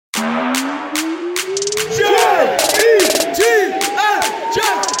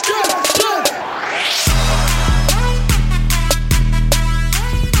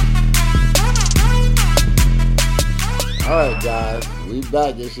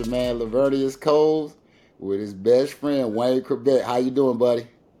back. It's your man Lavernius Coles with his best friend Wayne Quebec. How you doing, buddy?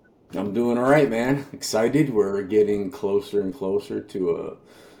 I'm doing all right, man. Excited. We're getting closer and closer to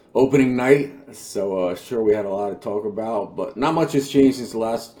opening night. So sure, we had a lot to talk about, but not much has changed since the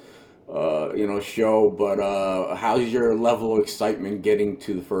last show. But how's your level of excitement getting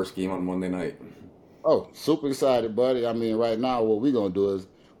to the first game on Monday night? Oh, super excited, buddy. I mean, right now, what we're gonna do is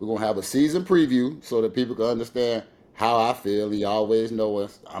we're gonna have a season preview so that people can understand how I feel. You always know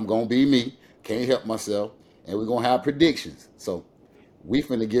us. I'm gonna be me. Can't help myself. And we're gonna have predictions. So we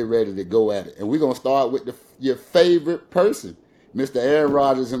finna get ready to go at it. And we're gonna start with your favorite person, Mr. Aaron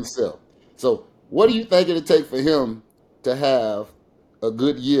Rodgers himself. So what do you think it'll take for him to have a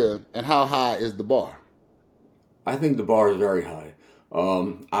good year, and how high is the bar? I think the bar is very high.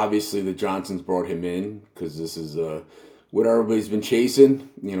 Obviously, the Johnsons brought him in because this is what everybody's been chasing.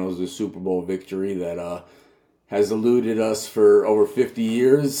 The Super Bowl victory that has eluded us for over 50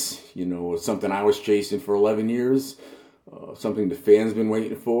 years. Something I was chasing for 11 years. Something the fans been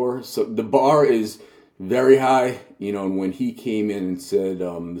waiting for. So the bar is very high. And when he came in and said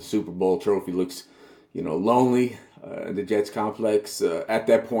the Super Bowl trophy looks, lonely, the Jets complex. At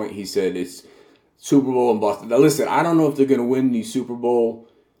that point, he said it's Super Bowl and Boston. Now listen, I don't know if they're going to win the Super Bowl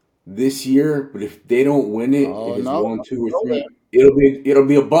this year, but if they don't win it, Oh if it's no, one, two, or go there. three, it'll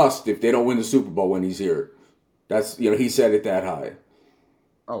be a bust if they don't win the Super Bowl when he's here. That's he said it that high.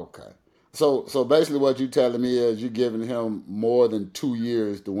 Okay. So basically what you're telling me is you're giving him more than 2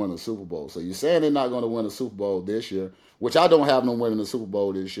 years to win a Super Bowl. So you're saying they're not going to win a Super Bowl this year, which I don't have them winning the Super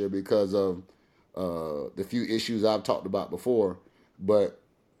Bowl this year because of the few issues I've talked about before. But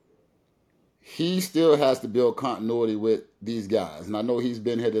he still has to build continuity with these guys. And I know he's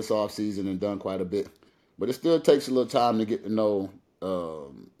been here this offseason and done quite a bit. But it still takes a little time to get to know,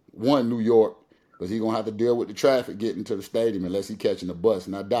 one, New York, because he's going to have to deal with the traffic getting to the stadium unless he's catching the bus.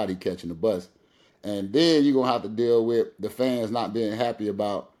 And I doubt he's catching the bus. And then you're going to have to deal with the fans not being happy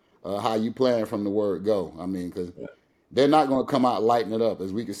about how you playing from the word go. I mean, because they're not going to come out lighting it up.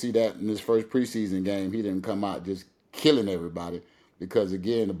 As we can see that in his first preseason game, he didn't come out just killing everybody because,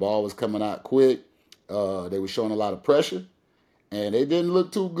 again, the ball was coming out quick. They were showing a lot of pressure, and they didn't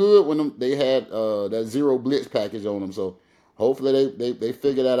look too good when they had that zero blitz package on them. So hopefully they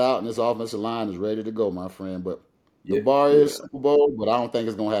figure that out, and this offensive line is ready to go, my friend. But the Yeah, bar is yeah. Super Bowl, but I don't think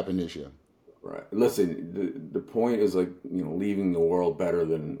it's going to happen this year. Right. Listen, the point is like leaving the world better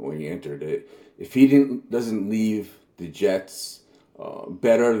than when he entered it. If he doesn't leave the Jets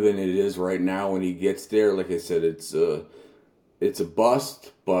better than it is right now when he gets there, like I said, it's a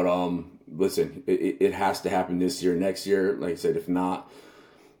bust. But listen, it has to happen this year, next year. Like I said, if not,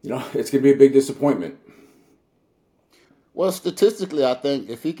 it's gonna be a big disappointment. Well, statistically, I think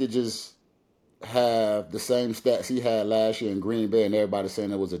if he could just have the same stats he had last year in Green Bay, and everybody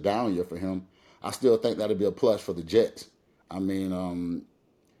saying it was a down year for him, I still think that'd be a plus for the Jets. I mean,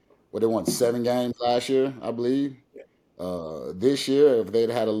 they won 7 games last year, I believe. This year, if they'd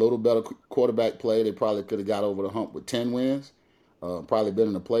had a little better quarterback play, they probably could have got over the hump with 10 wins. Probably been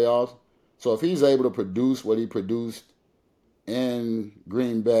in the playoffs. So if he's able to produce what he produced in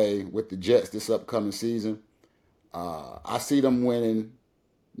Green Bay with the Jets this upcoming season, I see them winning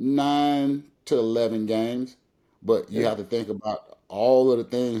 9 to 11 games, but you Yeah. have to think about all of the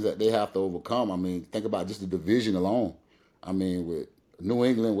things that they have to overcome. I mean, think about just the division alone. I mean, with New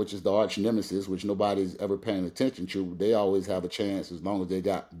England, which is the arch nemesis, which nobody's ever paying attention to, they always have a chance as long as they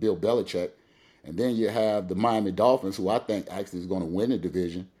got Bill Belichick. And then you have the Miami Dolphins, who I think actually is going to win the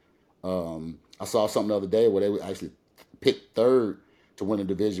division. I saw something the other day where they would actually pick third to win the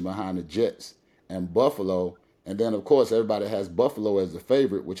division behind the Jets and Buffalo. And then, of course, everybody has Buffalo as the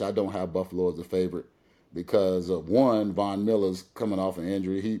favorite, which I don't have Buffalo as the favorite because of one, Von Miller's coming off an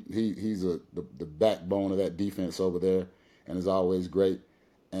injury. He's the backbone of that defense over there and is always great.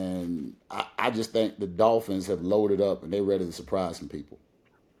 And I just think the Dolphins have loaded up and they're ready to surprise some people.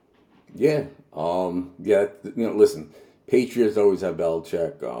 Yeah. Yeah. Listen, Patriots always have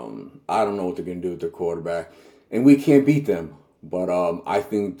Belichick. I don't know what they're going to do with their quarterback, and we can't beat them. But I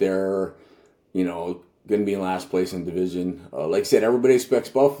think they're, going to be in last place in the division. Like I said, everybody expects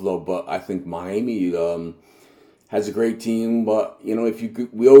Buffalo, but I think Miami has a great team. But if you could,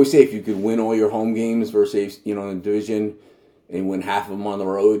 we always say if you could win all your home games versus in the division and win half of them on the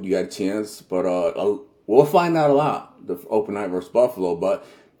road, you got a chance. But we'll find out a lot the open night versus Buffalo. But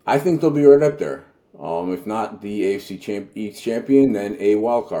I think they'll be right up there. If not the AFC East champion, then a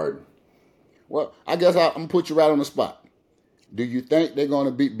wild card. Well, I guess I'm going to put you right on the spot. Do you think they're going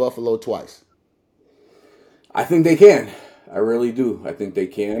to beat Buffalo twice? I think they can. I really do. I think they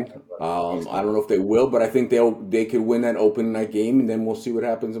can. I don't know if they will, but I think they could win that opening night game, and then we'll see what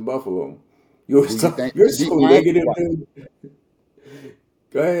happens in Buffalo. Do you think You're they so beat Miami negative, twice? dude.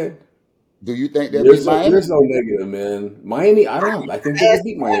 Go ahead. Do you think they'll beat You're Miami? so negative, man. Miami, I don't know. I think they I could asked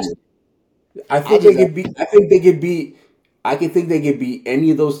beat a question. Miami. I I think they just could beat. I think they could beat. I could think they could beat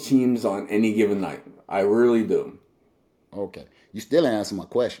any of those teams on any given night. I really do. okay. You still answer my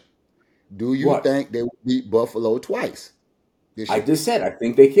question. Do you What? think they will beat Buffalo twice this I year? just said I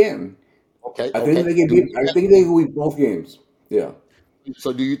think they can. Okay, I think okay. they can Do you beat. I think they can win both games. Yeah,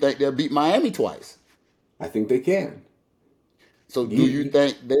 so do you think they'll beat Miami twice? I think they can. So do you You,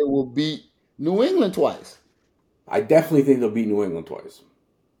 think they will beat New England twice? I definitely think they'll beat New England twice.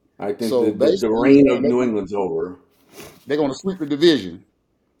 I think So the basically, you're reign saying of New England's over. they're going to sweep the division.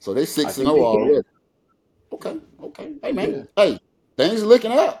 So they I 6 and think 0 they can. already. Okay, okay. Hey man, Yeah. hey, things are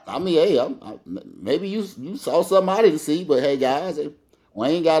looking up. I mean, hey, maybe you saw something I didn't see, but hey guys, we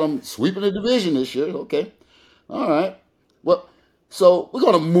ain't got them sweeping the division this year. Okay, all right. Well, so we're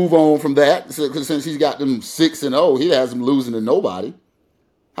gonna move on from that because since he's got them 6 and 0, he has them losing to nobody.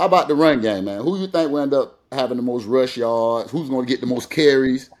 How about the run game, man? Who you think will end up having the most rush yards? Who's going to get the most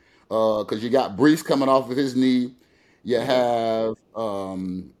carries? Because you got Brees coming off of his knee. You Right. have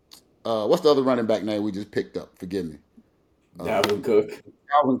what's the other running back name we just picked up? Forgive me. Dalvin Cook.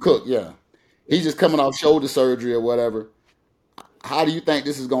 Alvin Cook. Yeah, he's just coming off shoulder surgery or whatever. How do you think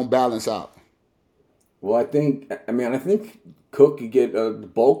this is going to balance out? Well, I think Cook could get the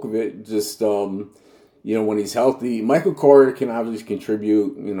bulk of it. Just when he's healthy, Michael Carter can obviously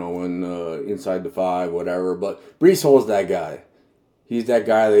contribute. When inside the five, whatever. But Brees Hall's that guy. He's that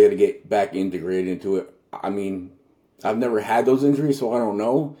guy that got to get back integrated into it. I mean, I've never had those injuries, so I don't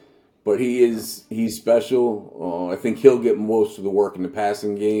know. But he's special. I think he'll get most of the work in the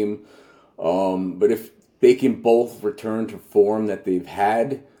passing game. But if they can both return to form that they've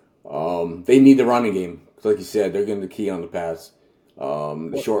had, they need the running game. 'Cause like you said, they're going to key on the pass, the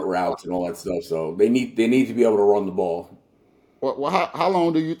What, short routes and all that stuff. So they need to be able to run the ball. how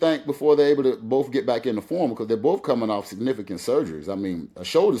long do you think before they're able to both get back into form? Because they're both coming off significant surgeries. I mean, a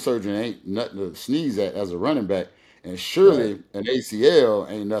shoulder surgery ain't nothing to sneeze at as a running back, and Right. surely an ACL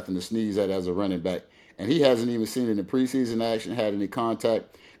ain't nothing to sneeze at as a running back. And he hasn't even seen any preseason action, had any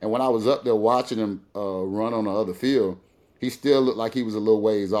contact. And when I was up there watching him run on the other field, he still looked like he was a little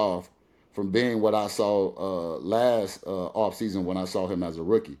ways off from being what I saw last offseason when I saw him as a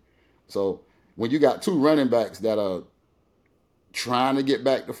rookie. So when you got two running backs that are trying to get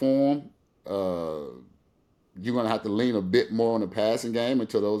back to form, uh, you're going to have to lean a bit more on the passing game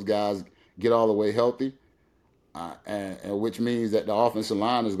until those guys get all the way healthy, and which means that the offensive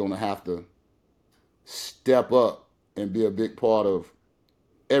line is going to have to step up and be a big part of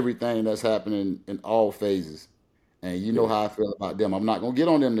everything that's happening in all phases. And you know Yeah. how I feel about them. I'm not going to get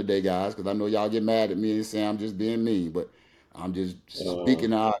on them today, guys, because I know y'all get mad at me and say I'm just being mean, but I'm just Uh,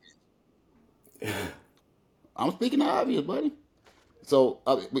 speaking out. I'm speaking obvious, buddy. So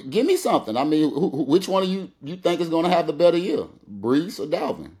give me something. I mean, which one of you think is going to have the better year, Brees or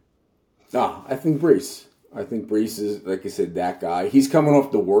Dalvin? no, I think Brees. I think Brees is, like I said, that guy. He's coming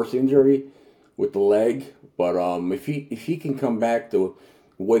off the worst injury with the leg, but if he can come back to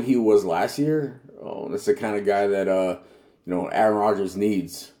what he was last year, that's the kind of guy that Aaron Rodgers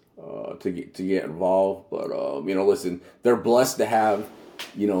needs to get involved. But listen, they're blessed to have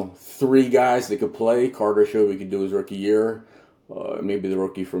three guys that could play. Carter showed he could do his rookie year. Maybe the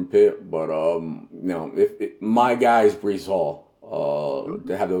rookie from Pitt, but if my guy is Brees Hall,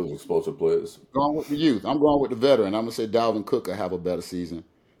 to have those explosive plays. Going with the youth. I'm going with the veteran. I'm gonna say Dalvin Cook will have a better season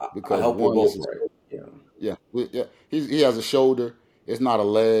I because hope we're one both is his, right. Yeah. yeah, yeah, he has a shoulder. It's not a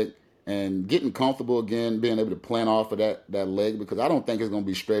leg, and getting comfortable again, being able to plant off of that leg because I don't think it's gonna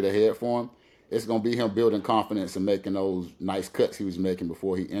be straight ahead for him. It's gonna be him building confidence and making those nice cuts he was making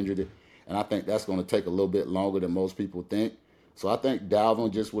before he injured it, and I think that's gonna take a little bit longer than most people think. So I think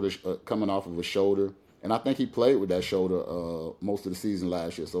Dalvin just with coming off of a shoulder, and I think he played with that shoulder most of the season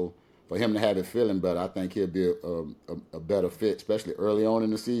last year. So for him to have it feeling better, I think he'll be a better fit, especially early on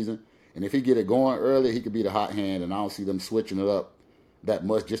in the season. And if he get it going early, he could be the hot hand, and I don't see them switching it up that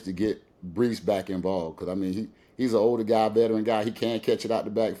much just to get Brees back involved. Because I mean, he's an older guy, veteran guy. He can catch it out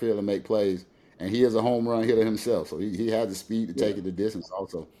the backfield and make plays, and he is a home run hitter himself. So he has the speed to Yeah. take it the distance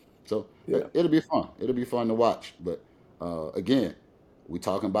also. So Yeah. it'll be fun. It'll be fun to watch. But again, we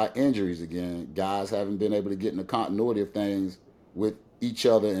talking about injuries again. Guys haven't been able to get in the continuity of things with each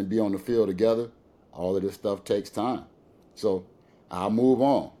other and be on the field together. All of this stuff takes time. So I'll move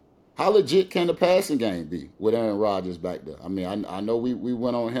on. How legit can the passing game be with Aaron Rodgers back there? I mean, I know we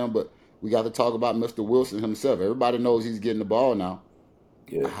went on him, but we got to talk about Mr. Wilson himself. Everybody knows he's getting the ball now.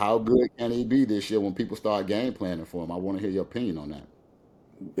 Yeah, How good can he be this year when people start game planning for him? I want to hear your opinion on that.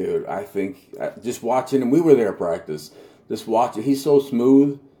 dude, I think just watching him, we were there at practice. Just watching, he's so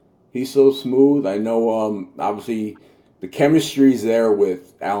smooth. He's so smooth. I know, obviously, the chemistry's there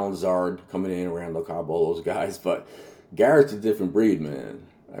with Alan Zard coming in, Randall Cobb, all those guys, but Garrett's a different breed, man.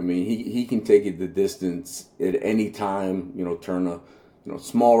 I mean, he can take it the distance at any time. Turn a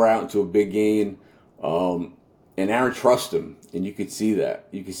small route into a big gain. And Aaron trusts him, and you could see that.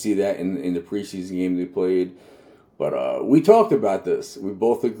 You could see that in the preseason game they played. But we talked about this. We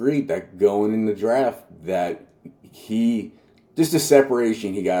both agreed that going in the draft, that just the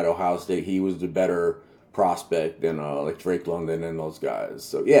separation he got at Ohio State, he was the better prospect than like Drake London and those guys.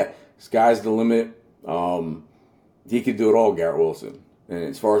 So yeah, sky's the limit. He could do it all, Garrett Wilson. And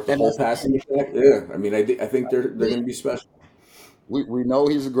as far as the And whole that's, passing attack, yeah, I mean, I think they're going to be special. we know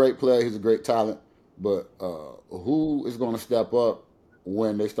he's a great player, he's a great talent, but who is going to step up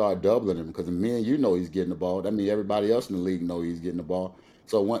when they start doubling him? Because me and you know he's getting the ball. That means everybody else in the league know he's getting the ball.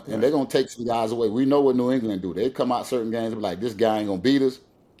 So and Right. they're going to take some guys away. We know what New England do. They come out certain games and be like, this guy ain't going to beat us.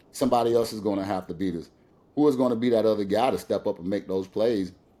 Somebody else is going to have to beat us. Who is going to be that other guy to step up and make those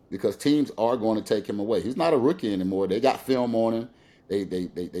plays? Because teams are going to take him away. He's not a rookie anymore. They got film on him.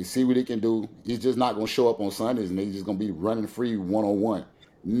 They see what he can do. He's just not going to show up on Sundays and he's just going to be running free 1-on-1.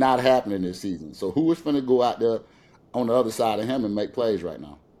 Not happening this season. So who is going to go out there on the other side of him and make plays right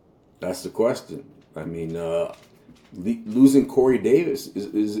now? That's the question. I mean, losing Corey Davis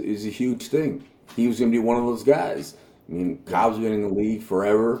is a huge thing. He was going to be one of those guys. I mean, Cobb's been in the league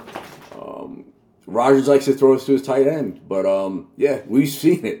forever. Rodgers likes to throw us to his tight end, but yeah, we've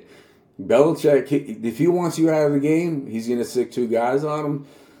seen it. Belichick, if he wants you out of the game, he's going to stick two guys on him.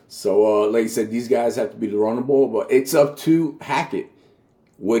 So, like I said, these guys have to be the running ball, but it's up to Hackett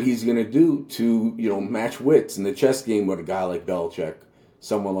what he's going to do to match wits in the chess game with a guy like Belichick,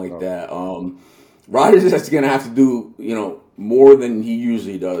 someone like that. Rodgers is going to have to do more than he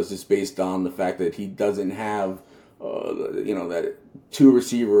usually does, just based on the fact that he doesn't have that two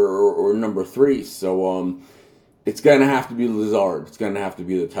receiver or number three. So it's going to have to be Lazard. It's going to have to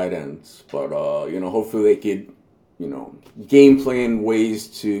be the tight ends. But hopefully they could game plan ways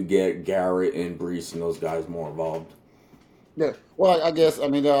to get Garrett and Brees and those guys more involved. Yeah. Well, I guess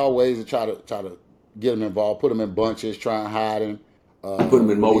there are ways to try to get him involved, put him in bunches, try and hide him. Put them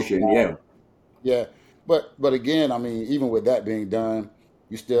in Release. motion, yeah. Yeah, but again, even with that being done,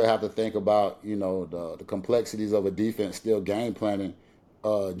 you still have to think about the complexities of a defense still game planning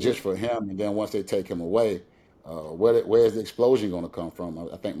Yeah. just for him, and then once they take him away, where's the explosion going to come from?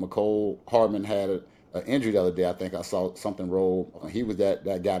 I think McCole Hardman had an injury the other day. I think I saw something roll. He was that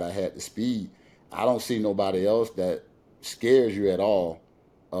guy that had the speed. I don't see nobody else that scares you at all,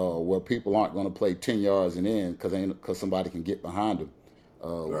 where people aren't going to play 10 yards and in because somebody can get behind them.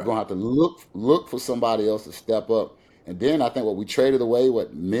 We're Right. gonna have to look for somebody else to step up. And then I think what we traded away,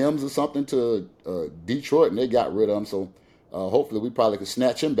 Mims or something to Detroit, and they got rid of him. So hopefully we probably could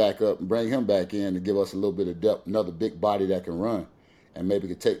snatch him back up and bring him back in to give us a little bit of depth, another big body that can run, and maybe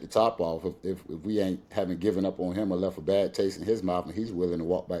could take the top off if we haven't given up on him or left a bad taste in his mouth, and he's willing to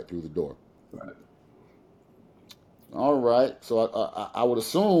walk back through the door. Right. All right. So I would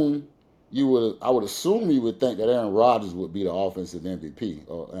assume I would assume you would think that Aaron Rodgers would be the offensive MVP.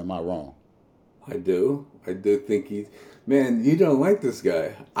 Or am I wrong? I do. I do think he's. Man, you don't like this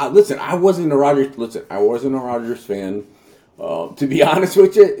guy. Listen, I wasn't a Rodgers. Listen, I wasn't a Rodgers fan. To be honest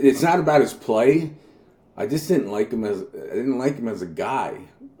with you, it's not about his play. I just didn't like him as. I didn't like him as a guy.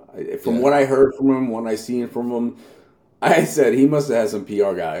 From Yeah. what I heard from him, what I seen from him, I said he must have had some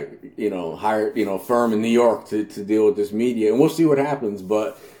PR guy, hired, firm in New York to deal with this media, and we'll see what happens.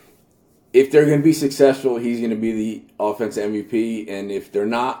 But if they're going to be successful, he's going to be the offensive MVP. And if they're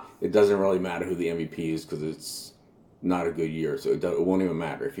not, it doesn't really matter who the MVP is because it's not a good year. So it won't even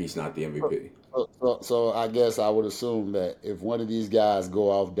matter if he's not the MVP. So I guess I would assume that if one of these guys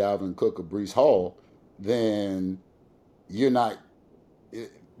go off Dalvin Cook or Brees Hall, then you're not.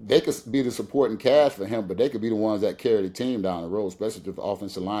 They could be the supporting cast for him, but they could be the ones that carry the team down the road, especially if the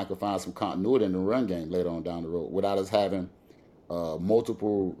offensive line can find some continuity in the run game later on down the road without us having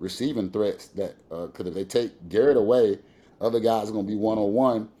multiple receiving threats. That because if they take Garrett away, other guys are going to be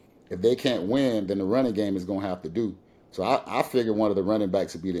 1-on-1. If they can't win, then the running game is going to have to do. So I figure one of the running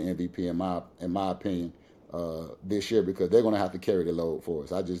backs would be the MVP in my opinion this year because they're going to have to carry the load for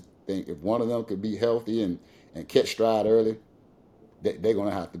us. I just think if one of them could be healthy and catch stride early, they're going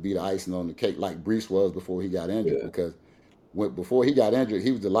to have to be the icing on the cake like Brees was before he got injured Yeah. because before he got injured,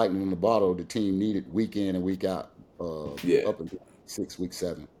 he was the lightning in the bottle the team needed week in and week out Yeah. up until 6 week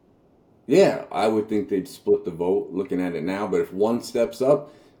 7. Yeah, I would think they'd split the vote looking at it now, but if one steps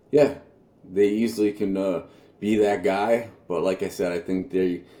up, yeah, they easily can be that guy. But like I said, I think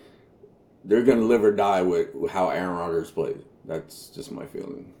they're going to live or die with how Aaron Rodgers plays. That's just my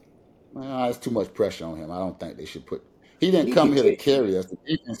feeling. Well, it's too much pressure on him. I don't think they should put. He didn't He come can here to take. carry us. The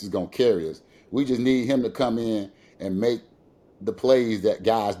defense is going to carry us. We just need him to come in and make the plays that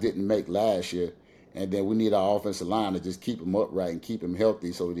guys didn't make last year. And then we need our offensive line to just keep him upright and keep him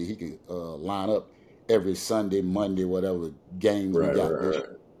healthy so that he can line up every Sunday, Monday, whatever games we Right, got right, this right,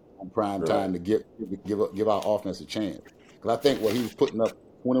 year on prime right. time to give our offense a chance. Because I think he was putting up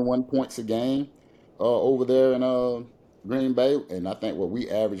 21 points a game over there in Green Bay, and I think we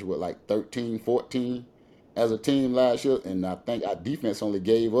averaged like 13, 14 as a team last year, and I think our defense only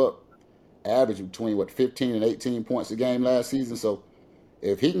gave up average between 15 and 18 points a game last season. So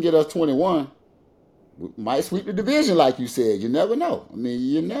if he can get us 21, we might sweep the division, like you said. You never know. I mean,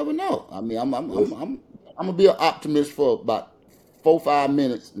 you never know. I mean, Listen, I'm gonna be an optimist for about 4 5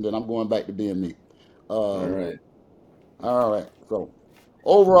 minutes, and then I'm going back to being me. all Um, right. all right. So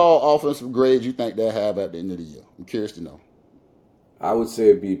overall offensive grade you think they'll have at the end of the year? I'm curious to know. I would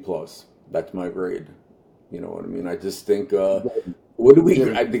say a B plus. That's my grade. You know what I mean? I just think. What do we?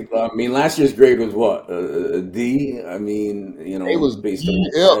 Given I think. I mean, last year's grade was what a D. I mean, it was based on D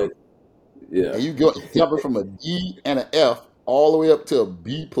what we F, had. Yeah. and you go jumping from a D and an F all the way up to a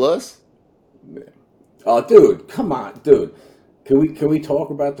B plus. Yeah. Oh, dude, come on, dude. Can we talk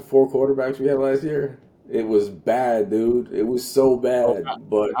about the four quarterbacks we had last year? It was bad, dude. It was so Oh, bad.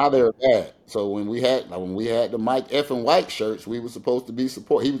 But now they're bad. So when we had the Mike F and White shirts, we were supposed to be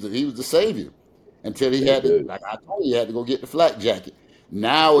support. He was the savior until he yeah, had to, dude, like I told you, he had to go get the flak jacket.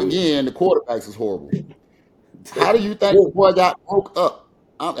 Now dude. again, the quarterbacks is horrible. How do you think the Well, boy got broke up?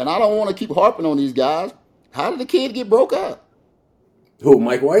 And I don't want to keep harping on these guys. How did the kid get broke up? who?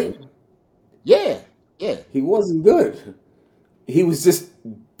 Mike White? Yeah, yeah. He wasn't good. He was just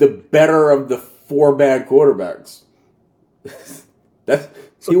the better of the four bad quarterbacks. That's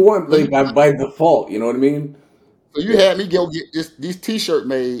So, he won so you like by default. You know what I mean? so you Yeah. had me go get these T-shirt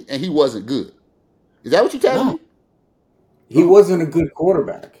made, and he wasn't good. Is that what you're telling No, me? he Oh, wasn't a good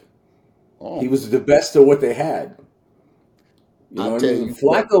quarterback. He oh. was the best of what they had. You I know what I tell mean? you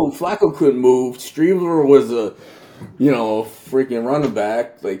what. Flacco couldn't move. Streveler was a freaking running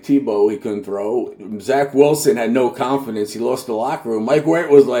back like Tebow. He couldn't throw. Zach Wilson had no confidence. He lost the locker room. Mike White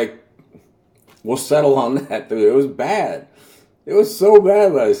was like, "We'll settle on that." Dude, it was bad. It was so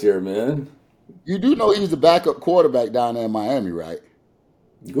bad last year, man. You do know he's the backup quarterback down there in Miami, right?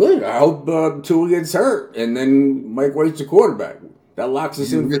 Good. I hope Tua gets hurt, and then Mike White's the quarterback. That locks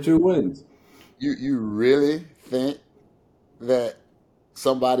us You in for re- 2 wins. you really think that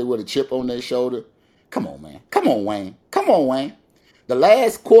somebody with a chip on their shoulder? Come on, man. Come on, Wayne. Come on, Wayne. The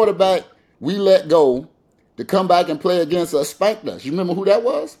last quarterback we let go to come back and play against us spanked us. You remember who that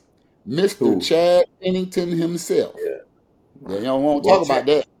was? Mr. Who? Chad Pennington himself. Yeah. Yeah, you don't want to Well, talk about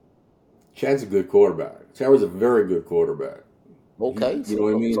that. Chad's a good quarterback. Chad was a very good quarterback. Okay, You know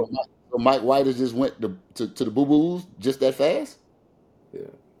what I mean? so Mike White has just went to the boo boos just that fast. Yeah,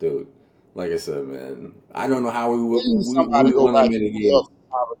 dude. Like I said, man, I don't know how we Please, somebody we go won that back and many pull up games.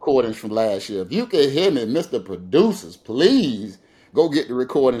 our recordings from last year. If you can hear me, Mr. Producers, please go get the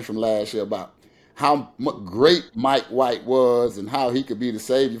recordings from last year about how great Mike White was and how he could be the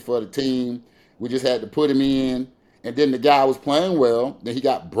savior for the team. We just had to put him in, and then the guy was playing well. Then he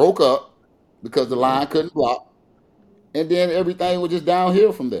got broke up because the Mhm. line couldn't block, and then everything was just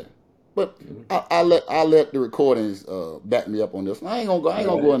downhill from there. But Mhm. I let the recordings back me up on this. I ain't All gonna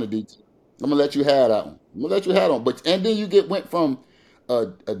go right. into detail. I'm gonna let you have that one. I'm gonna let you have that one. But and then you went from a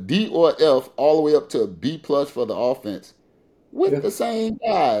D or F all the way up to a B plus for the offense with Yeah. the same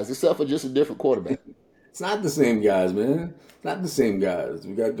guys, except for just a different quarterback. It's not the same guys, man. It's not the same guys.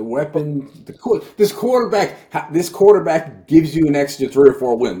 We got the weapon. This quarterback gives you an extra 3 or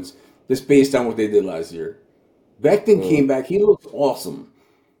 4 wins just based on what they did last year. Becton Uh, came back. He looked awesome.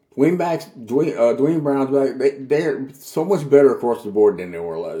 Dwayne Brown's back. They're so much better across the board than they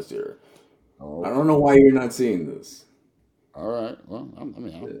were last year. I okay. don't know why you're not seeing this. All right. Well,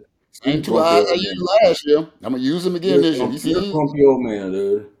 Yeah. He's same a two grumpy eyes I old man. used last year. I'm gonna use them again this year. You You're a see? grumpy old man,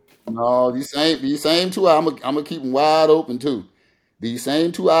 dude. No, these same two eyes. I'm gonna keep them wide open too. These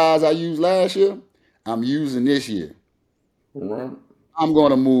same two eyes I used last year, I'm using this year. All right. I'm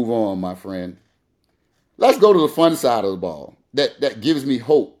going to move on, my friend. Let's go to the fun side of the ball. That gives me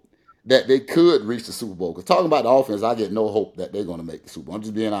hope that they could reach the Super Bowl. Because talking about the offense, I get no hope that they're going to make the Super Bowl. I'm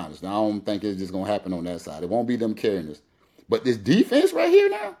just being honest. I don't think it's just going to happen on that side. It won't be them carrying us. But this defense right here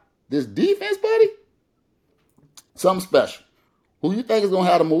now, this defense, buddy, something special. Who you think is going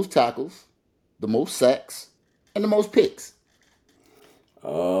to have the most tackles, the most sacks, and the most picks?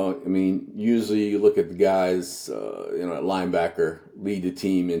 I mean, usually you look at the guys, at linebacker, lead the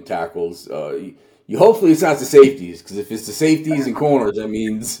team in tackles. You hopefully it's not the safeties, because if it's the safeties and corners, that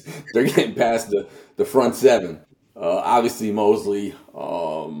means they're getting past the front seven. Obviously, Mosley,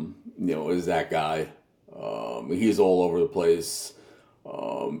 is that guy. He's all over the place.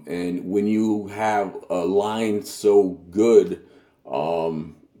 And when you have a line so good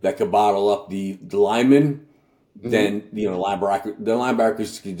that could bottle up the linemen, then the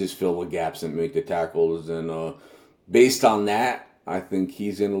linebackers can just fill the gaps and make the tackles. And based on that, I think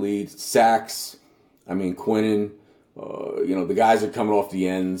he's in the lead. Sacks, I mean Quinnen. The guys are coming off the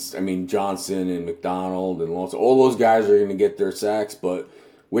ends. I mean Johnson and McDonald and Lawson. All those guys are going to get their sacks, but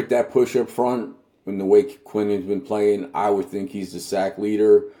with that push up front and the way Quinnen's been playing, I would think he's the sack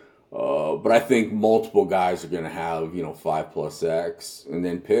leader. But I think multiple guys are going to have 5+ sacks and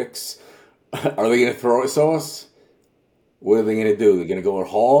then picks. Are they going to throw at Sauce? What are they going to do? They're going to go with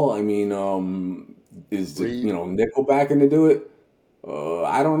Hall? I mean, is the nickel back going to do it?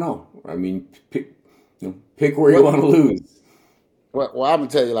 I don't know. I mean, pick where you want to lose. Well, I'm gonna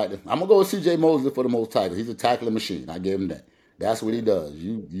tell you like this. I'm gonna go with C.J. Mosley for the most tackles. He's a tackling machine. I give him that. That's what he does.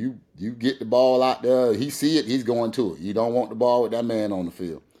 You get the ball out there. He see it. He's going to it. You don't want the ball with that man on the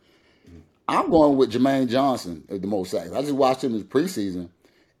field. I'm going with Jermaine Johnson at the most sacks. I just watched him this preseason.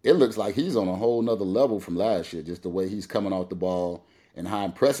 It looks like he's on a whole nother level from last year. Just the way he's coming off the ball and how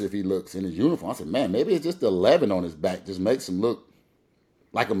impressive he looks in his uniform. I said, man, maybe it's just the 11 on his back just makes him look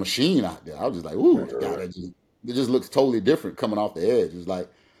like a machine out there. I was just like, ooh, God, it just looks totally different coming off the edge. It's like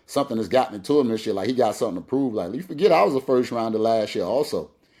something has gotten into him this year. Like he got something to prove. Like you forget I was a first rounder last year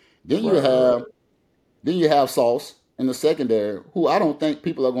also. Then you have Sauce in the secondary, who I don't think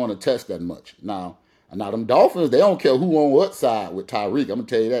people are going to test that much. Now them Dolphins, they don't care who on what side with Tyreek. I'm gonna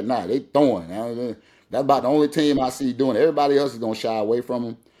tell you that now. They throwing. That's about the only team I see doing it. Everybody else is gonna shy away from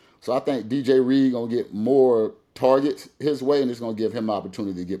him. So I think DJ Reed gonna get more targets his way, and it's gonna give him an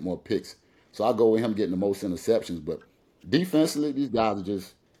opportunity to get more picks. So I go with him getting the most interceptions. But defensively, these guys are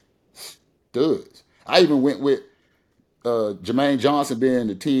just studs. I even went with Jermaine Johnson being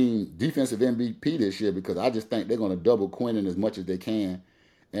the team defensive MVP this year because I just think they're going to double Quinnen as much as they can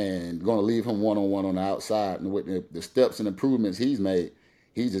and going to leave him one-on-one on the outside. And with the steps and improvements he's made,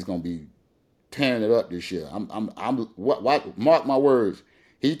 he's just going to be tearing it up this year. Mark my words.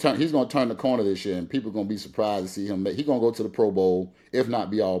 He's going to turn the corner this year, and people are going to be surprised to see him. He's going to go to the Pro Bowl, if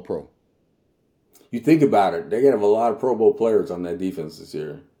not be all pro. You think about it, they're going to have a lot of Pro Bowl players on that defense this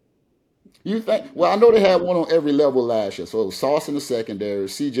year. You think? Well, I know they had one on every level last year. So it was Sauce in the secondary,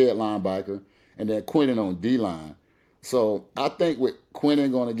 CJ at linebacker, and then Quinnen on D-line. So I think with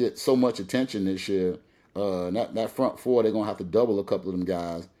Quinnen going to get so much attention this year, that front four, they're going to have to double a couple of them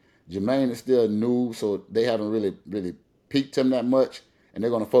guys. Jermaine is still new, so they haven't really peaked him that much. And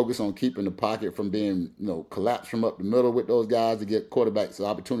they're going to focus on keeping the pocket from being, collapsed from up the middle with those guys to get quarterbacks the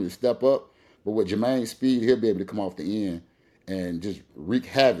opportunity to step up. But with Jermaine's speed, he'll be able to come off the end and just wreak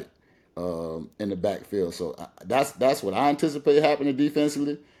havoc in the backfield. So that's what I anticipate happening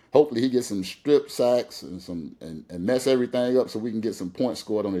defensively. Hopefully he gets some strip sacks and mess everything up so we can get some points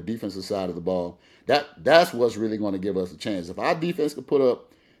scored on the defensive side of the ball. That's what's really going to give us a chance. If our defense could put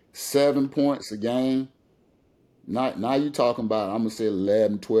up 7 points a game, now you're talking about, I'm going to say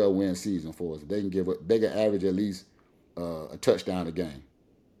 11, 12 win season for us. They can average at least a touchdown a game.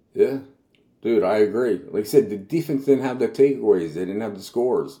 Yeah. Dude, I agree. Like I said, the defense didn't have the takeaways. They didn't have the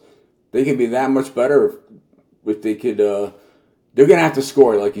scores. They could be that much better if they could. They're going to have to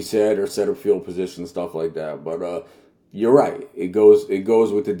score, like you said, or set up field position, stuff like that. But you're right. It goes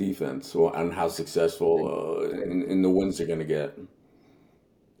with the defense on how successful in the wins they're going to get.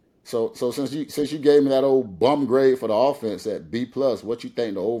 So since you gave me that old bum grade for the offense at B+, what you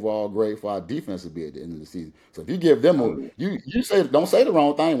think the overall grade for our defense would be at the end of the season? So if you give them you say, don't say the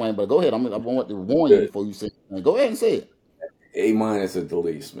wrong thing, Wayne, but go ahead. I want to warn you before you say it. Go ahead and say it. A- at the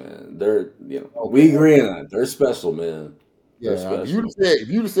least, man. They're we agree on that. They're special, man. They're Yeah, special. if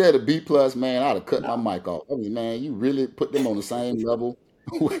you'd have said a B+, man, I'd have cut my mic off. I mean, man, you really put them on the same level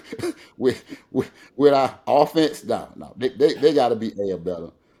with with our offense? No, they got to be A or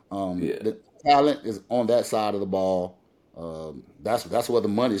better. Yeah, The talent is on that side of the ball. That's where the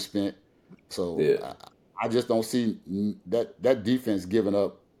money's spent. So yeah. I just don't see that defense giving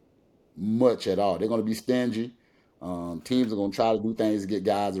up much at all. They're going to be stingy. Teams are going to try to do things to get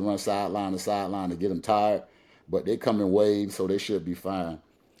guys to run sideline to sideline to get them tired, but they come in waves, so they should be fine.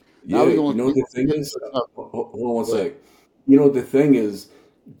 Now Yeah, we're you going know to what the thing get is? to Hold on one go ahead. sec. You know what the thing is?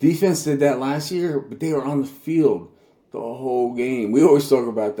 Defense did that last year, but they were on the field the whole game. We always talk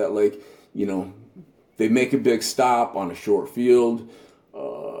about that, like, they make a big stop on a short field,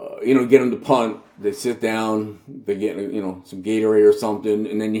 get them to punt. They sit down, they get, some Gatorade or something,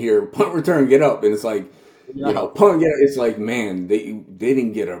 and then you hear punt return, get up. And it's like, Yeah. punt, it's like, man, they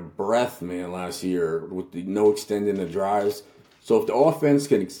didn't get a breath, man, last year with no extending the drives. So if the offense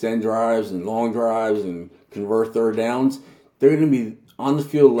can extend drives and long drives and convert third downs, they're going to be on the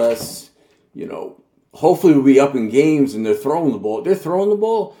field less, hopefully we'll be up in games and they're throwing the ball. They're throwing the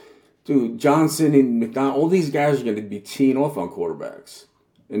ball. Dude, Johnson and McDonald, all these guys are going to be teeing off on quarterbacks.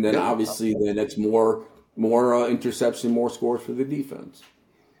 And then obviously then that's more interception, more scores for the defense.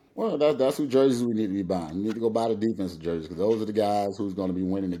 Well, that's who jerseys we need to be buying. We need to go buy the defensive jerseys because those are the guys who's going to be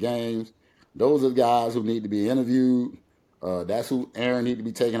winning the games. Those are the guys who need to be interviewed. That's who Aaron need to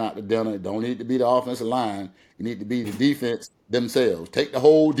be taking out to dinner. It don't need to be the offensive line. You need to be the defense themselves. Take the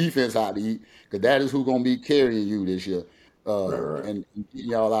whole defense out to eat because that is who's going to be carrying you this year Right, right. and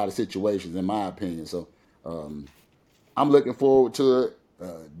getting y'all out of situations, in my opinion. So I'm looking forward to it.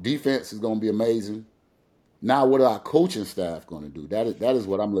 Defense is going to be amazing. Now, what are our coaching staff going to do? That is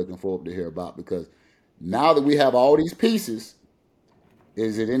what I'm looking forward to hear about because now that we have all these pieces,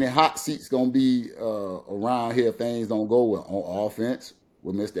 is it any hot seats going to be around here if things don't go well on offense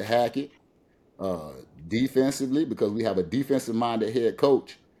with Mr. Hackett? Uh, Defensively, because we have a defensive minded head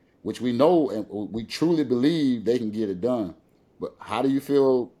coach, which we know and we truly believe they can get it done. But how do you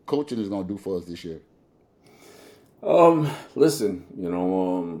feel coaching is going to do for us this year? Listen,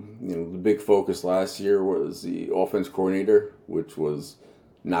 the big focus last year was the offense coordinator, which was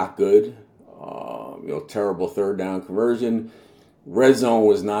not good. Terrible third down conversion. Red zone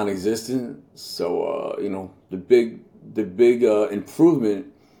was non-existent. So, the big improvement,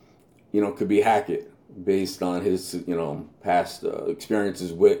 could be Hackett based on his, past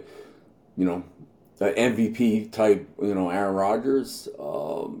experiences with, the MVP type, Aaron Rodgers,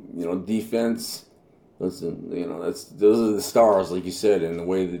 defense. Listen, those are the stars, like you said, and the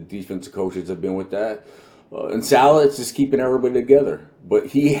way the defensive coaches have been with that. And Salah, it's just keeping everybody together. But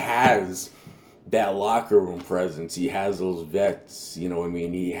he has that locker room presence. He has those vets. He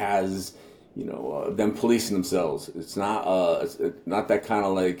has, them policing themselves. It's not that kind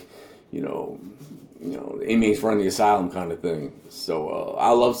of like, inmates running the asylum kind of thing. So I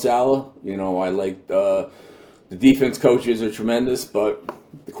love Salah. I like the defense coaches are tremendous, but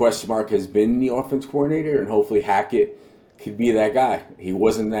the question mark has been the offense coordinator, and hopefully Hackett could be that guy. He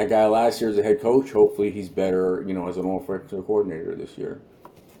wasn't that guy last year as a head coach. Hopefully he's better, as an offensive coordinator this year.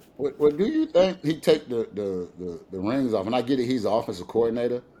 What do you think he take the rings off? And I get it, he's the offensive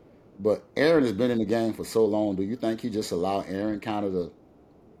coordinator, but Aaron has been in the game for so long. Do you think he just allow Aaron kind of to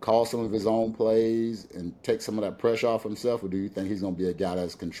call some of his own plays and take some of that pressure off himself, or do you think he's going to be a guy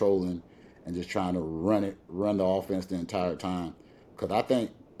that's controlling and just trying to run the offense the entire time? Because I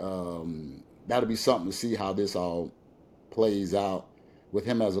think that'll be something to see how this all plays out with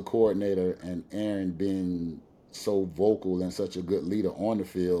him as a coordinator and Aaron being so vocal and such a good leader on the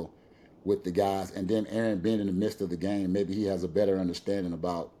field with the guys, and then Aaron being in the midst of the game. Maybe he has a better understanding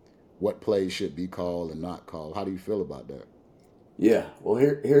about what plays should be called and not called. How do you feel about that? Yeah, well,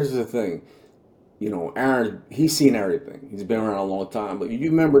 here's the thing. Aaron, he's seen everything. He's been around a long time. But you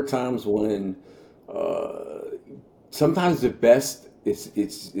remember times when sometimes the best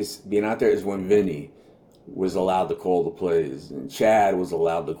it's being out there is when Vinny was allowed to call the plays and Chad was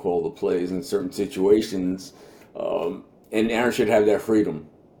allowed to call the plays in certain situations. And Aaron should have that freedom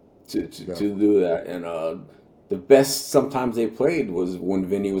to Yeah. do that. And the best sometimes they played was when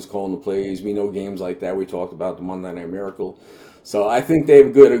Vinny was calling the plays. We know games like that. We talked about the Monday Night Miracle. So I think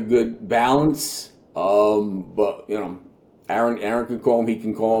they've got a good balance. But Aaron can call him. He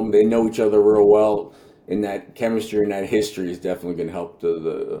can call him. They know each other real well, and that chemistry and that history is definitely going to help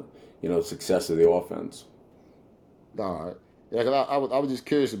the success of the offense. All right. Yeah, 'cause I was just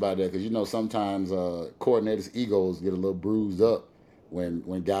curious about that because sometimes coordinators' egos get a little bruised up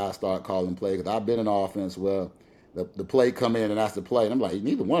when guys start calling play. Because I've been in offense where the play come in and that's the play, and I'm like,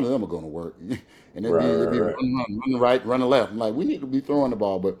 neither one of them are going to work, and Right, it'd be right, right. run right, run left. I'm like, we need to be throwing the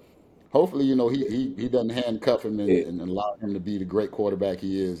ball, but hopefully, he doesn't handcuff him Yeah. and allow him to be the great quarterback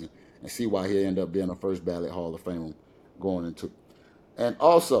he is, and see why he end up being a first ballot Hall of Famer going into. And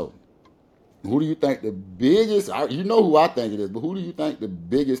also, who do you think the biggest? You know who I think it is, but who do you think the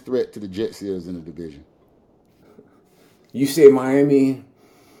biggest threat to the Jets is in the division? You say Miami.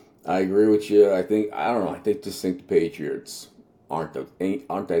 I agree with you. I don't know. I think the Patriots aren't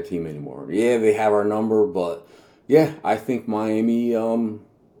that team anymore. Yeah, they have our number, but yeah, I think Miami.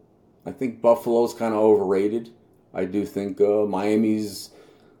 I think Buffalo's kind of overrated. I do think Miami's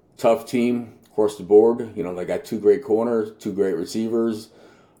tough team. across the board. You know, they got two great corners, two great receivers.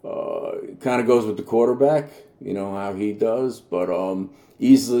 It kind of goes with the quarterback, you know, how he does. But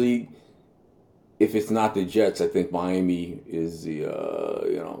easily, if it's not the Jets, I think Miami is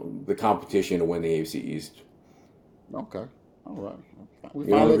the competition to win the AFC East. Okay. All right. We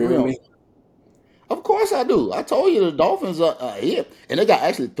You don't finally agree agree with on. me? Of course I do. I told you the Dolphins are here, and they got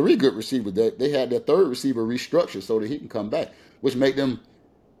actually three good receivers. They had their third receiver restructured so that he can come back, which make them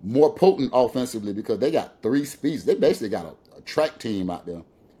more potent offensively because they got three speeds. They basically got a track team out there,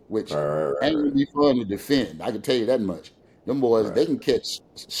 which ain't gonna Right, be fun to defend. I can tell you that much. Them boys, they right, can catch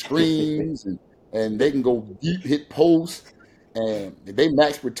right. screens and they can go deep, hit posts, and if they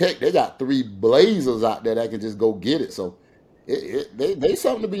max protect. They got three blazers out there that can just go get it. So they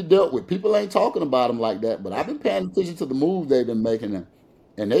something to be dealt with. People ain't talking about them like that, but I've been paying attention to the moves they've been making,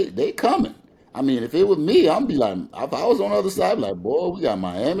 and they coming. I mean, if it was me, I'd be like, if I was on the other side, I'd be like, boy, we got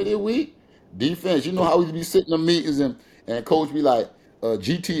Miami this week. Defense, you know how we be sitting in meetings and coach be like,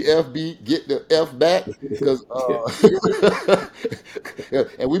 GTFB, get the F back. Because, Yeah.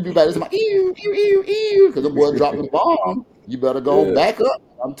 and we be like, this, because the boy dropped the bomb. You better go Yeah. back up.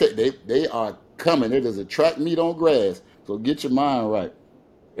 They are coming. It is a track meet on grass. So get your mind right.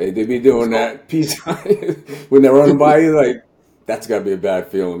 Hey, they be doing So, that piece when they're running by you. Like that's got to be a bad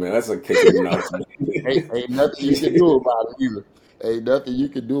feeling, man. That's like kicking the nuts, man. ain't nothing you can do about it either. Ain't nothing you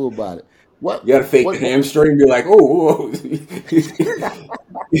can do about it. What You got to fake the what hamstring and be like, oh, whoa.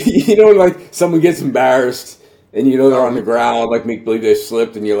 You know, like someone gets embarrassed and you know they're oh on the ground, like make believe they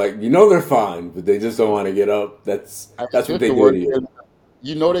slipped, and you're like, you know they're fine, but they just don't want to get up. That's what it's they the do to worst. you.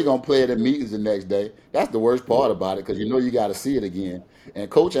 You know they're gonna play it in meetings the next day. That's the worst part about it because you know you got to see it again. And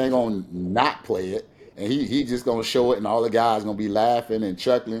coach ain't gonna not play it, and he just gonna show it, and all the guys gonna be laughing and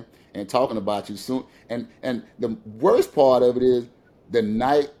chuckling and talking about you soon. And the worst part of it is the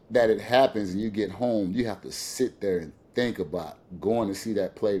night that it happens and you get home, you have to sit there and think about going to see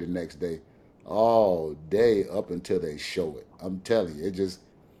that play the next day, all day up until they show it. I'm telling you, it just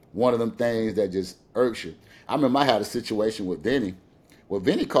one of them things that just irks you. I remember I had a situation with Vinny. Well,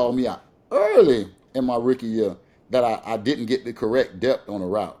 Vinny called me out early in my rookie year that I didn't get the correct depth on a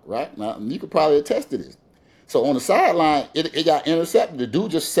route, right? Now, you could probably attest to this. So on the sideline, it got intercepted. The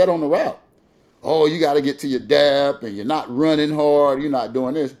dude just sat on the route. Oh, you got to get to your depth and you're not running hard. You're not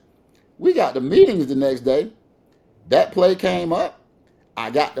doing this. We got the meetings the next day. That play came up. I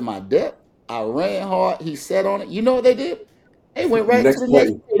got to my depth. I ran hard. He sat on it. You know what they did? They went right to Next the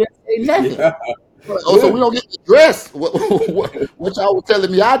next play, play. They didn't say nothing. yeah, Oh, so we good, don't get to dress what y'all was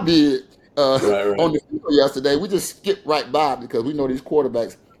telling me I did right, on right, the field yesterday. We just skipped right by because we know these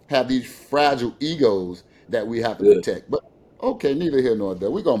quarterbacks have these fragile egos that we have to yeah. protect. But okay, neither here nor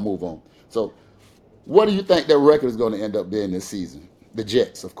there. We're gonna move on. So, what do you think their record is going to end up being this season? The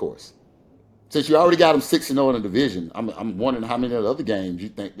Jets, of course. Since you already got them 6-0 in the division, I'm wondering how many of the other games you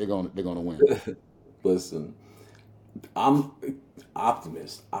think they're gonna win. Listen, I'm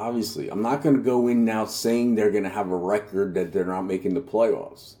optimist. Obviously, I'm not going to go in now saying they're going to have a record that they're not making the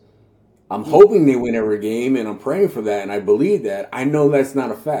playoffs. I'm Hmm. hoping they win every game, and I'm praying for that, and I believe that. I know that's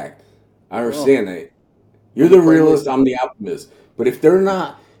not a fact. I Well, understand that. You're I'm the gonna pray with realist. I'm the optimist. But if they're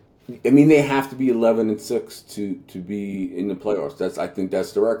not, I mean, they have to be 11-6 to be in the playoffs. I think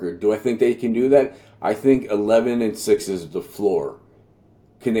that's the record. Do I think they can do that? I think 11-6 is the floor.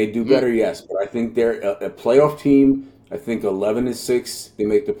 Can they do you. better? Yes, but I think they're a playoff team. I think 11-6 they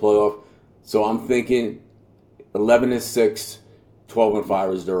make the playoff. So I'm thinking 11-6,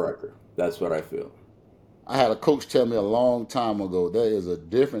 12-5 is their record. That's what I feel. I had a coach tell me a long time ago there is a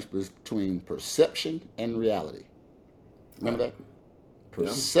difference between perception and reality. Remember Right. that?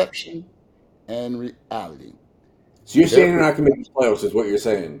 Yeah. Perception and reality. So you're Their saying they're per- not going to make the playoffs? Is what you're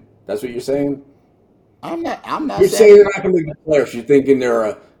saying? That's what you're saying? I'm not You're saying saying they're they're not not going to make the playoffs. You're thinking they're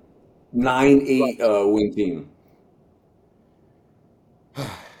a 9-8 right. win team.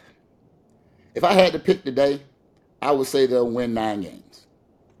 If I had to pick today, I would say they'll win 9 games.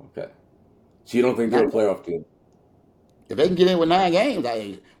 Okay. So you don't think they're a 9 games. playoff team? If they can get in with 9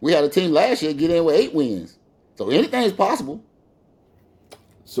 games, we had a team last year get in with 8 wins. So anything is possible.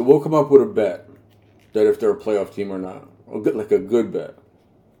 So we'll come up with a bet that if they're a playoff team or not, like a good bet,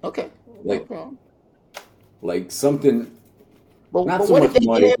 Okay, no like problem. something, But not so what if much they get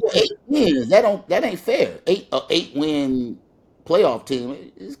money. in with 8 wins? That ain't fair. 8 win playoff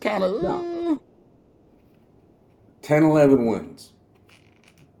team is kind of No, 10, 11 wins.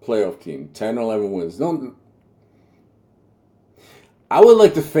 Playoff team, 10, 11 wins. No, I would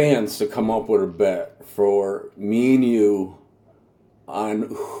like the fans to come up with a bet for me and you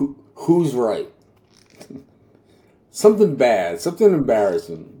on who's right. Something bad, something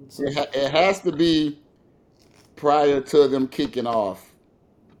embarrassing. So it has to be prior to them kicking off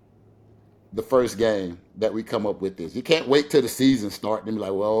the first game that we come up with this. You can't wait till the season start and be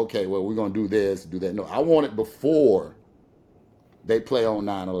like, well, okay, well, we're going to do this, do that. No, I want it before they play on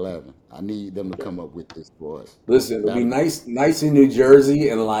 9/11. I need them to come up with this for us. listen, it'll be That'll be nice in New Jersey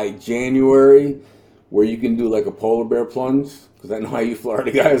in like January, where you can do like a polar bear plunge. Because I know how you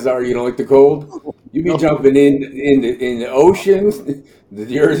Florida guys are. You don't like the cold. You be no, jumping in the ocean, the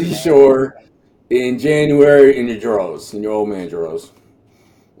Jersey man. Shore in January in your drawers, in your old man drawers.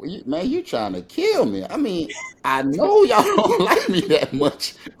 Well, man, you trying to kill me. I mean, I know y'all don't like me that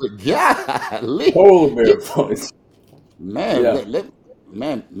much, but golly, Polar bear get plunge. man, Yeah.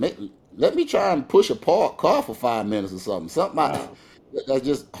 man, let me try and push a park car for 5 minutes or something. Nah, That's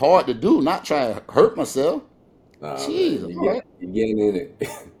just hard to do. Not try to hurt myself. nah, Jeez, man. all right. You're getting in it.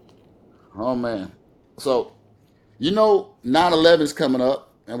 Oh man. So 9/11 is coming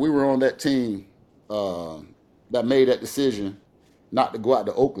up, and we were on that team uh, that made that decision not to go out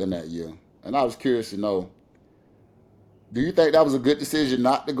to Oakland that year. And I was curious to know, do you think that was a good decision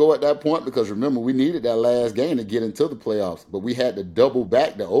not to go at that point? Because remember, we needed that last game to get into the playoffs, but we had to double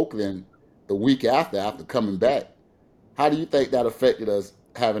back to Oakland the week after coming back. How do you think that affected us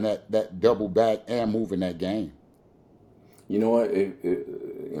having that double back and moving that game? You know what?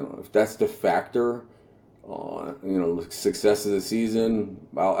 If that's the factor, the success of the season,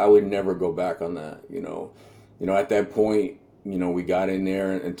 I would never go back on that. At that point, we got in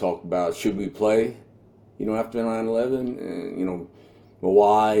there and talked about should we play, after 9/11, and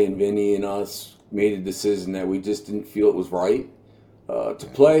Mawai and Vinny and us made a decision that we just didn't feel it was right to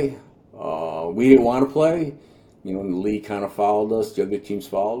play. We didn't want to play. And the league kind of followed us. The other teams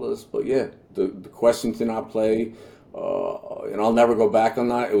followed us. But yeah, the question to not play, and I'll never go back on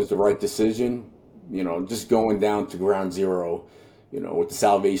that. It was the right decision. Just going down to ground zero, with the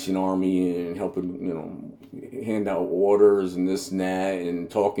Salvation Army and helping, hand out waters and this and that, and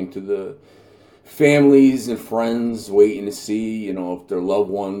talking to the families and friends, waiting to see, if their loved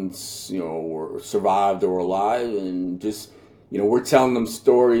ones, were survived or alive, and just, we're telling them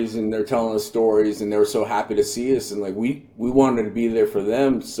stories and they're telling us stories, and they were so happy to see us, and like we wanted to be there for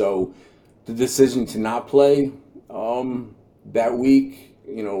them. So the decision to not play that week,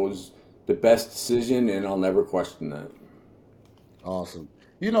 was the best decision, and I'll never question that. Awesome.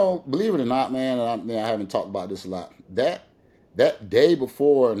 Believe it or not, man, I haven't talked about this a lot. That day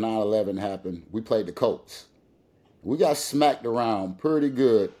before 9/11 happened, we played the Colts. We got smacked around pretty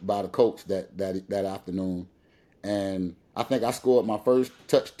good by the Colts that afternoon, and I think I scored my first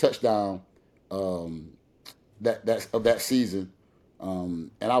touchdown um, that of that season,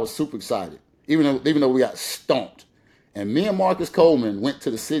 and I was super excited. Even though we got stomped, and me and Marcus Coleman went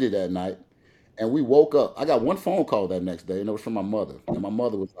to the city that night, and we woke up. I got one phone call that next day, and it was from my mother. And my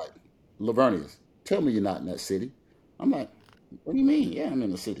mother was like, Lavernius, tell me you're not in that city. I'm like, what do you mean? Yeah, I'm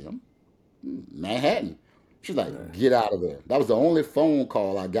in the city. I'm in Manhattan. She's like, Right. get out of there. That was the only phone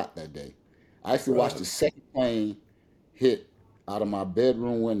call I got that day. I actually watched Right. the second plane hit out of my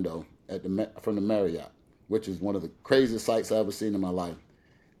bedroom window from the Marriott, which is one of the craziest sights I've ever seen in my life.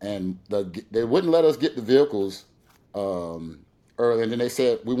 And they wouldn't let us get the vehicles um, early. And then they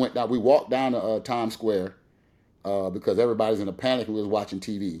said we walked down to Times Square because everybody's in a panic. We was watching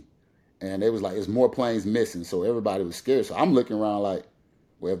TV, and it was like, there's more planes missing, so everybody was scared. So I'm looking around like,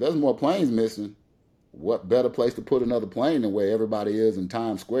 well, if there's more planes missing, what better place to put another plane than where everybody is in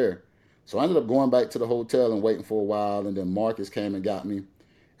Times Square? So I ended up going back to the hotel and waiting for a while, and then Marcus came and got me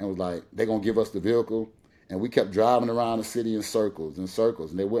and was like, they're gonna give us the vehicle, and we kept driving around the city in circles and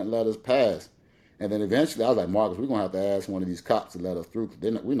circles, and they wouldn't let us pass. And then eventually, I was like, Marcus, we're gonna have to ask one of these cops to let us through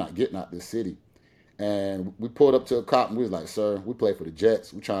because we're not getting out this city. And we pulled up to a cop and we was like, sir, we play for the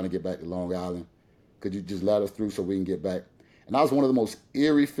Jets. We're trying to get back to Long Island. Could you just let us through so we can get back? And that was one of the most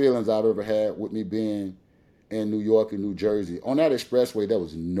eerie feelings I've ever had with me being in New York and New Jersey. On that expressway, there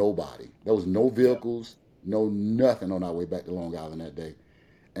was nobody. There was no Yeah. vehicles, no nothing on our way back to Long Island that day.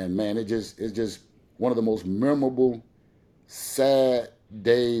 And man, it's just one of the most memorable, sad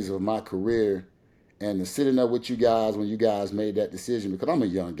days of my career. And to sitting there with you guys when you guys made that decision, because I'm a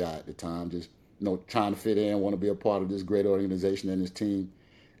young guy at the time, just trying to fit in, want to be a part of this great organization and this team.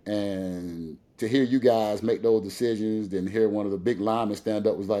 And to hear you guys make those decisions, then hear one of the big linemen stand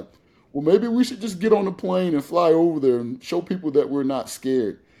up was like, well, maybe we should just get on the plane and fly over there and show people that we're not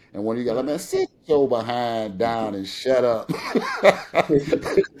scared. And one of you guys like, man, Right. sit your behind down and shut up. Dude,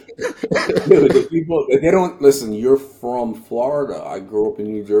 the people they don't listen. You're from Florida. I grew up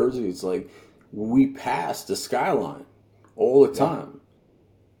in New Jersey. It's like we pass the skyline all the Yeah. time,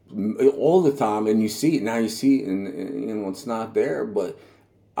 all the time, and you see it now. You see it, and it's not there. But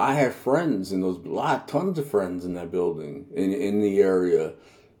I have friends in those tons of friends in that building in the area,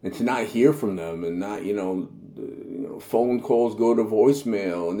 and to not hear from them and not phone calls go to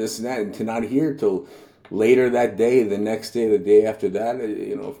voicemail and this and that, and to not hear till later that day, the next day, the day after that,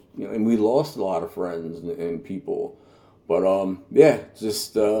 and we lost a lot of friends and people. But yeah,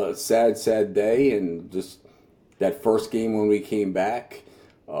 just a sad day, and just that first game when we came back,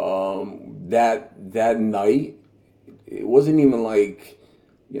 that night, it wasn't even like,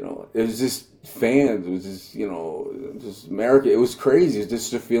 it was just fans. It was just, just America. It was crazy. It was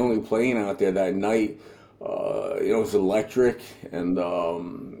just a feeling of playing out there that night. It was electric, and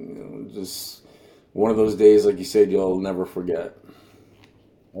just one of those days, like you said, you'll never forget.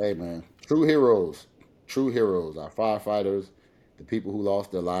 Hey man, true heroes, true heroes. Our firefighters, the people who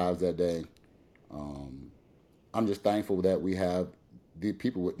lost their lives that day. Um, I'm just thankful that we have the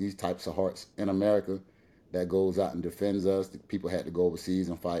people with these types of hearts in America that goes out and defends us. The people had to go overseas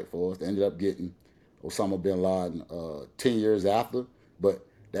and fight for us. They ended up getting Osama bin Laden 10 years after, but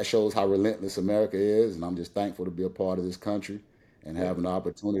that shows how relentless America is, and I'm just thankful to be a part of this country and Yeah, have an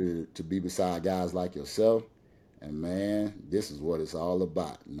opportunity to be beside guys like yourself. And man, this is what it's all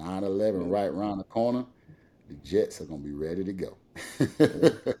about. 9/11 yeah, right around the corner. The Jets are going to be ready to go.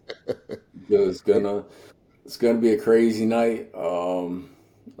 yeah. It's gonna be a crazy night.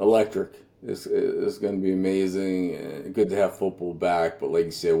 Electric. It's gonna be amazing. And good to have football back. But like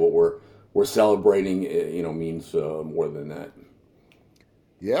you said, what we're celebrating, means more than that.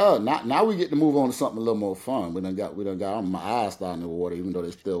 Yeah, now we get to move on to something a little more fun. We done got my eyes starting to water, even though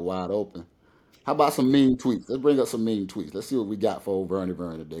they're still wide open. How about some mean tweets? Let's bring up some mean tweets. Let's see what we got for old Bernie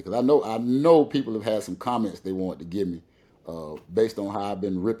today. Because I know people have had some comments they want to give me, based on how I've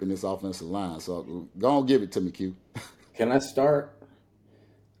been ripping this offensive line. So go on, give it to me, Q. Can I start?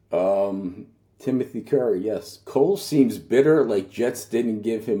 Timothy Curry. Yes, Cole seems bitter. Like Jets didn't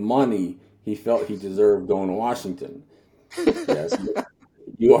give him money. He felt he deserved going to Washington. Yes,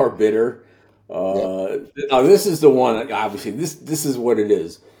 you are bitter. Yep. Now this is the one. Obviously, this is what it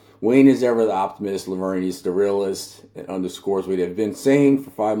is. Wayne is ever the optimist. Laverne is the realist. It underscores what they've been saying for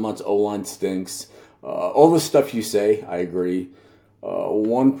 5 months. O-line stinks. All the stuff you say, I agree.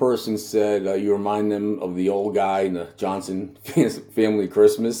 One person said you remind them of the old guy in the Johnson family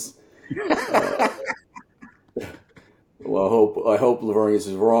Christmas. Uh, well, I hope Laverne is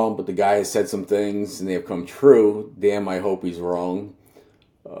wrong, but the guy has said some things and they have come true. Damn, I hope he's wrong.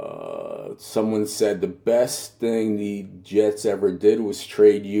 Someone said the best thing the Jets ever did was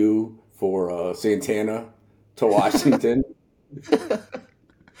trade you for Santana to Washington.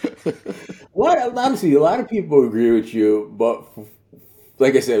 What? Honestly, a lot of people agree with you, but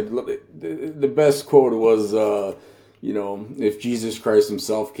like I said, the best quote was, if Jesus Christ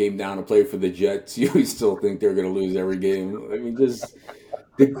himself came down to play for the Jets, you would still think they're going to lose every game. I mean, just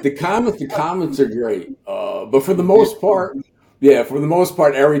the comments are great, but for the The bit. most part, yeah, for the most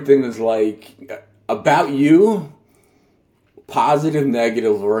part, everything is like about you, positive,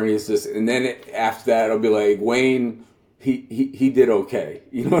 negative, or any this, and then after that, I'll be like Wayne. He did okay.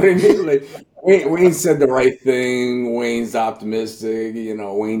 You know what I mean? Like Wayne said the right thing. Wayne's optimistic.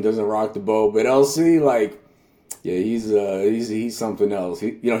 Wayne doesn't rock the boat. But LC, like, yeah, he's something else.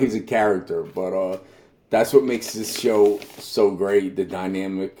 He's a character. But that's what makes this show so great. The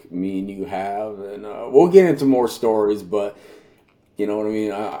dynamic me and you have, and we'll get into more stories. But you know what I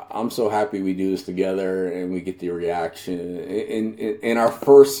mean? I'm so happy we do this together and we get the reaction. In our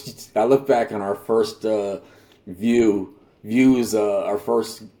first, I look back on our first views, our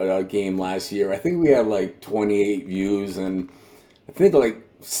first game last year. I think we had like 28 views, and I think like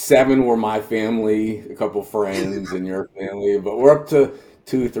seven were my family, a couple friends, and your family. But we're up to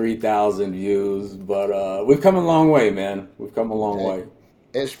 3,000 views. But we've come a long way, man. We've come a long Hey, way.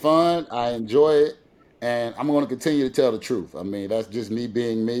 it's fun. I enjoy it, and I'm going to continue to tell the truth. I mean, that's just me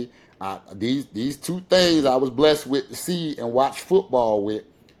being me. These two things I was blessed with to see and watch football with.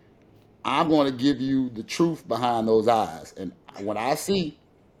 I'm going to give you the truth behind those eyes, and what I see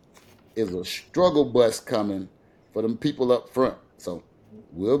is a struggle bus coming for them people up front. So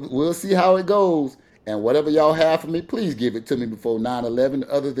we'll see how it goes. And whatever y'all have for me, please give it to me before 9/11.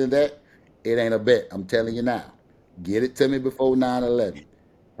 Other than that, it ain't a bet. I'm telling you now. Get it to me before 9/11.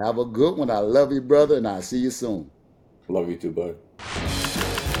 Have a good one. I love you, brother, and I'll see you soon. Love you too, bud.